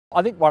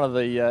I think one of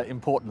the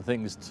important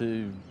things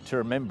to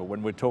remember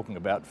when we're talking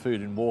about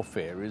food in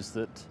warfare is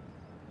that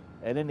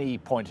at any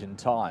point in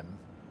time,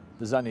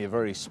 there's only a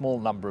very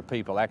small number of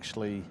people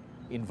actually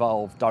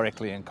involved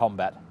directly in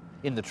combat,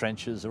 in the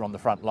trenches or on the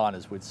front line,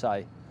 as we'd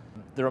say.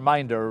 The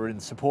remainder are in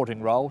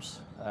supporting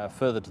roles,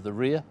 further to the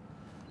rear,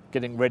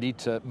 getting ready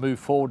to move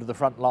forward to the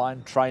front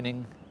line,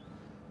 training,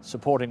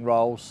 supporting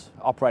roles,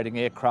 operating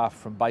aircraft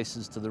from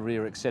bases to the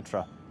rear,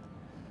 etc.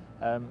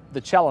 The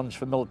challenge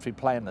for military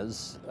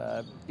planners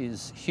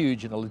is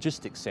huge in a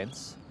logistics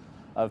sense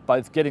of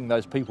both getting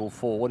those people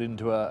forward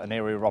into an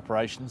area of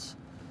operations,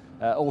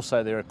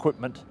 also their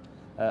equipment,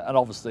 and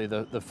obviously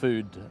the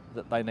food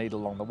that they need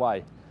along the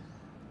way.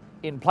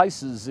 In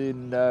places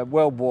in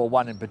World War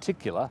I in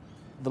particular,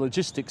 the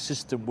logistics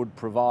system would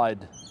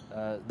provide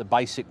the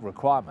basic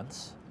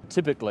requirements.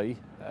 Typically,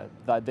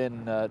 they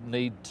then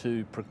need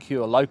to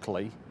procure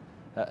locally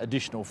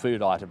additional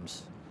food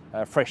items,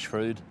 fresh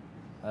food,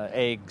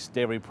 eggs,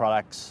 dairy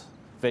products,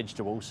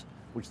 vegetables,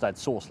 which they'd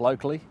source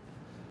locally.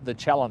 The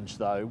challenge,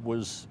 though,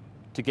 was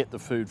to get the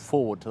food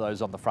forward to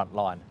those on the front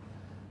line.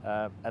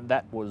 And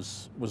that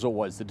was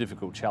always the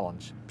difficult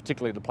challenge,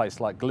 particularly at a place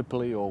like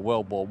Gallipoli or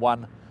World War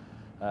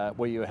I,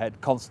 where you had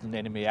constant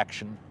enemy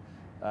action,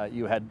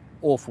 you had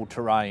awful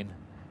terrain,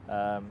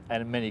 and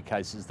in many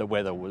cases the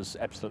weather was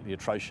absolutely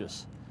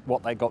atrocious.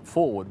 What they got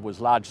forward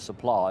was large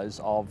supplies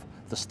of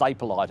the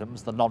staple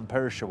items, the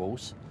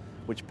non-perishables,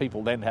 which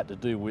people then had to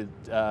do with,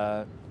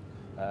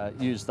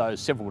 use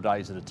those several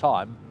days at a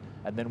time,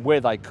 and then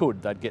where they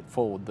could, they'd get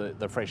forward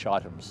the fresh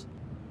items.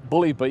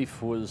 Bully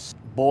beef was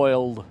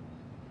boiled,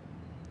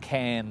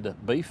 canned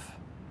beef.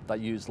 They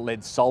used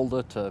lead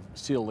solder to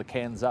seal the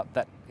cans up.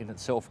 That in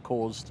itself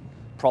caused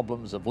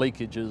problems of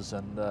leakages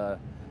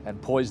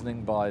and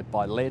poisoning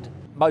by lead.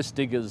 Most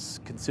diggers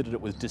considered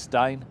it with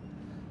disdain.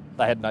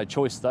 They had no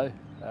choice though.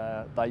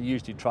 They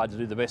usually tried to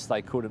do the best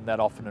they could, and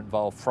that often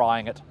involved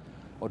frying it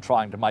or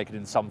trying to make it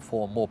in some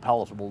form more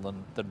palatable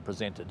than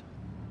presented.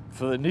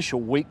 For the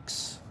initial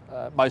weeks,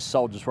 most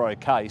soldiers were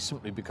okay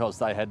simply because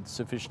they had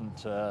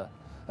sufficient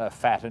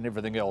fat and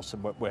everything else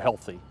and were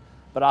healthy.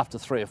 But after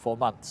 3 or 4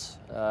 months,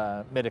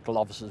 medical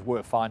officers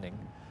were finding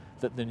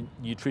that the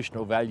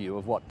nutritional value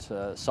of what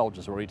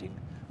soldiers were eating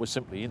was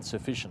simply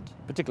insufficient,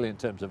 particularly in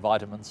terms of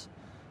vitamins,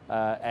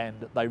 and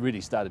they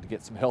really started to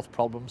get some health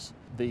problems.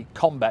 The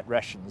combat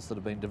rations that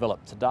have been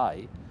developed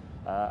today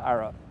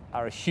are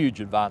a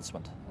huge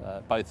advancement,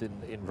 both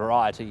in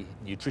variety,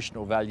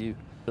 nutritional value,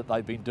 that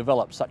they've been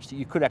developed such that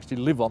you could actually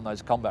live on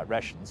those combat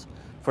rations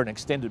for an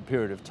extended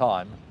period of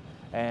time,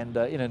 and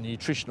in a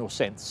nutritional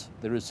sense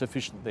there is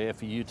sufficient there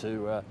for you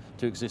to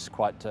exist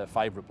quite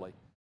favourably.